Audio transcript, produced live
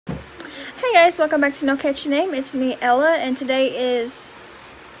Hey guys, welcome back to No Catchy Name. It's me, Ella, and today is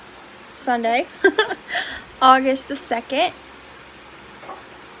Sunday, August the 2nd,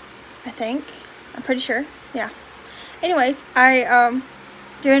 I think. I'm pretty sure, yeah. Anyways, I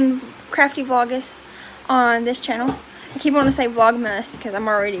doing Crafty Vlogust on this channel. I keep wanting to say Vlogmas because I'm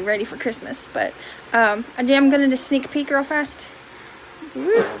already ready for Christmas, but I'm gonna just sneak peek real fast.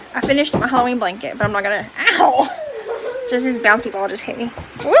 Woo. I finished my Halloween blanket, but I'm not gonna. Ow! Just this bouncy ball just hit me.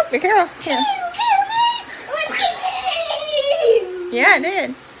 Whoop! Be careful. Yeah. Yeah, it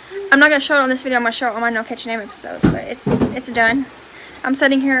did. I'm not gonna show it on this video. I'm gonna show it on my No Catchy Name episode, but it's done. I'm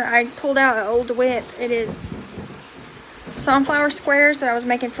sitting here. I pulled out an old whip. It is sunflower squares that I was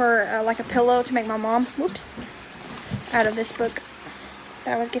making for like a pillow to make my mom. Whoops! Out of this book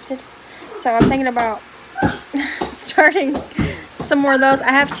that I was gifted. So I'm thinking about starting some more of those. I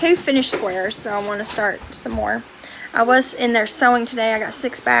have 2 finished squares, so I want to start some more. I was in there sewing today. I got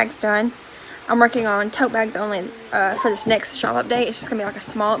 6 bags done. I'm working on tote bags only for this next shop update. It's just going to be like a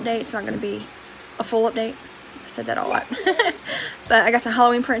small update. It's not going to be a full update. I said that all out. But I got some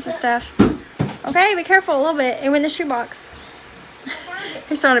Halloween prints and stuff. Okay, be careful a little bit. It went in the shoebox.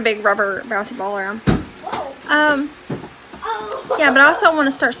 He's throwing a big rubber bouncy ball around. Yeah, but I also want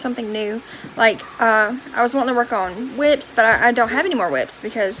to start something new. Like, I was wanting to work on whips, but I don't have any more whips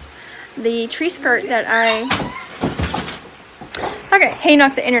because the tree skirt that Okay, he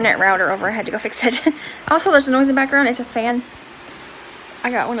knocked the internet router over. I had to go fix it. Also, there's a noise in the background. It's a fan.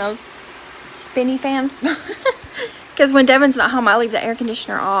 I got one of those spinny fans. Because when Devin's not home, I leave the air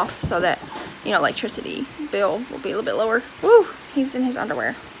conditioner off so that, you know, electricity bill will be a little bit lower. Woo! He's in his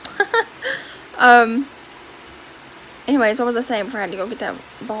underwear. Anyways, what was I saying before I had to go get that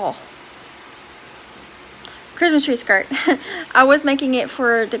ball? Christmas tree skirt. I was making it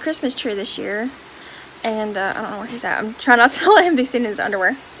for the Christmas tree this year. And I don't know where he's at. I'm trying not to let him be seen in his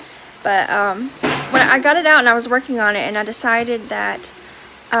underwear. But when I got it out and I was working on it, and I decided that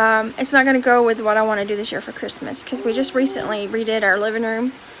it's not going to go with what I want to do this year for Christmas. Because we just recently redid our living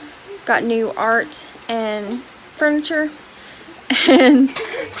room. Got new art and furniture. And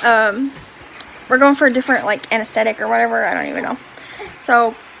we're going for a different like anesthetic or whatever. I don't even know.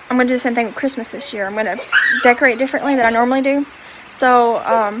 So I'm going to do the same thing with Christmas this year. I'm going to decorate differently than I normally do. So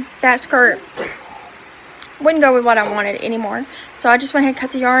that skirt wouldn't go with what I wanted anymore. So I just went ahead and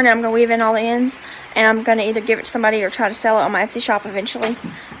cut the yarn, and I'm going to weave in all the ends, and I'm going to either give it to somebody or try to sell it on my Etsy shop eventually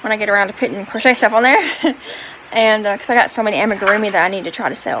when I get around to putting crochet stuff on there. And because I got so many amigurumi that I need to try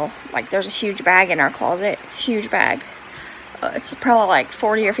to sell. Like, there's a huge bag in our closet. Huge bag. It's probably like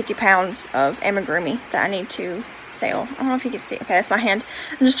 40 or 50 pounds of amigurumi that I need to sell. I don't know if you can see. Okay, that's my hand.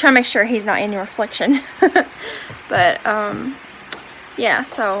 I'm just trying to make sure he's not in your reflection. But yeah,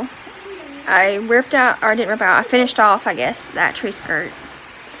 so I ripped out, or I didn't rip out, I finished off, I guess, that tree skirt.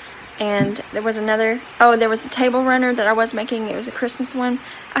 And there was another, oh, there was the table runner that I was making. It was a Christmas one.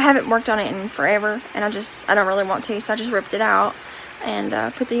 I haven't worked on it in forever, and I don't really want to, so I just ripped it out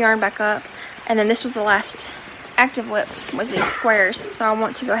and put the yarn back up. And then this was the last active whip, was these squares. So I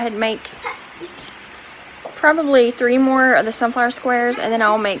want to go ahead and make probably 3 more of the sunflower squares, and then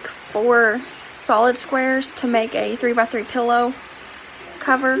I'll make 4 solid squares to make a 3x3 pillow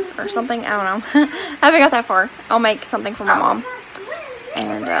cover or something. I don't know. I haven't got that far. I'll make something for my mom.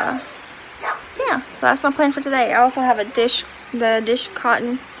 And yeah, so that's my plan for today. I also have a dish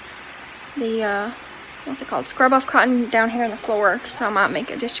cotton, the what's it called, scrub off cotton down here on the floor, so I might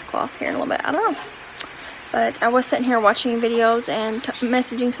make a dishcloth here in a little bit. I don't know. But I was sitting here watching videos and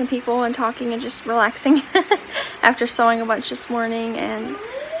messaging some people and talking and just relaxing after sewing a bunch this morning. And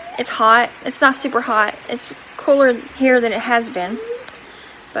it's hot. It's not super hot. It's cooler here than it has been.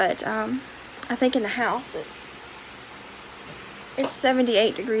 But I think in the house it's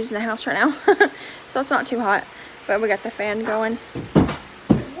 78 degrees in the house right now. So it's not too hot. But we got the fan going.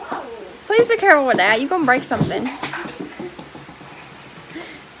 Please be careful with that. You're going to break something.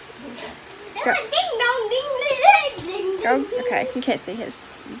 Go. Go. Okay, you can't see his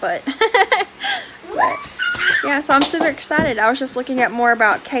butt. But yeah, so I'm super excited. I was just looking at more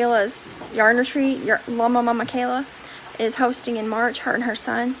about Kayla's yarn retreat. Llama Mama Kayla is hosting in March, her and her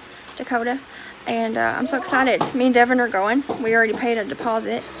son Dakota, and I'm so excited. Me and Devin are going. We already paid a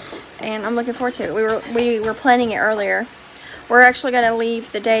deposit, and I'm looking forward to it. We were planning it earlier. We're actually going to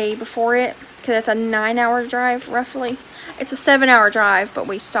leave the day before it because it's a 9-hour drive roughly. It's a 7-hour drive, but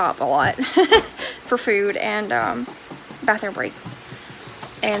we stop a lot for food and bathroom breaks.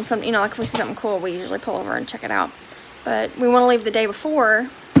 And some, you know, like if we see something cool, we usually pull over and check it out. But we want to leave the day before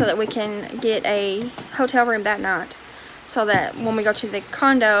so that we can get a hotel room that night. So that when we go to the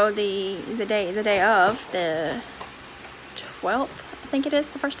condo the day of, the 12th, I think it is,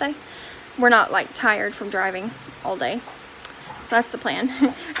 the first day. We're not like tired from driving all day. So that's the plan.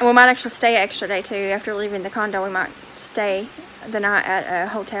 And we might actually stay an extra day too. After leaving the condo, we might stay the night at a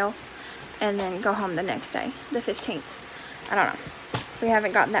hotel and then go home the next day, the 15th. I don't know. We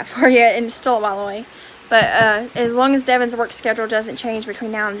haven't gotten that far yet, and it's still a while away. But as long as Devin's work schedule doesn't change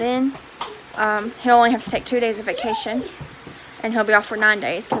between now and then, he'll only have to take 2 days of vacation, and he'll be off for 9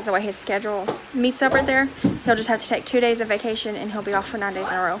 days because the way his schedule meets up right there, he'll just have to take 2 days of vacation and he'll be off for 9 days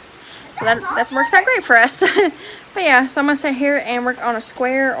in a row. So that works out great for us. But yeah, so I'm going to sit here and work on a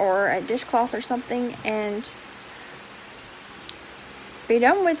square or a dishcloth or something and be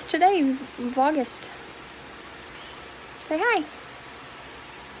done with today's Vlogust. Say hi.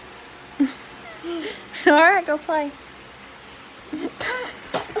 Alright, go play.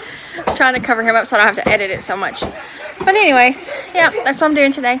 I'm trying to cover him up so I don't have to edit it so much. But anyways, yeah, that's what I'm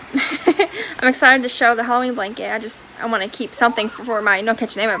doing today. I'm excited to show the Halloween blanket. I want to keep something for my No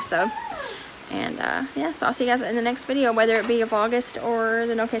Catchy Name episode. And yeah, so I'll see you guys in the next video, whether it be a Vlogust or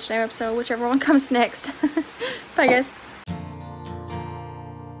the No Catchy Name episode, whichever one comes next. Bye guys.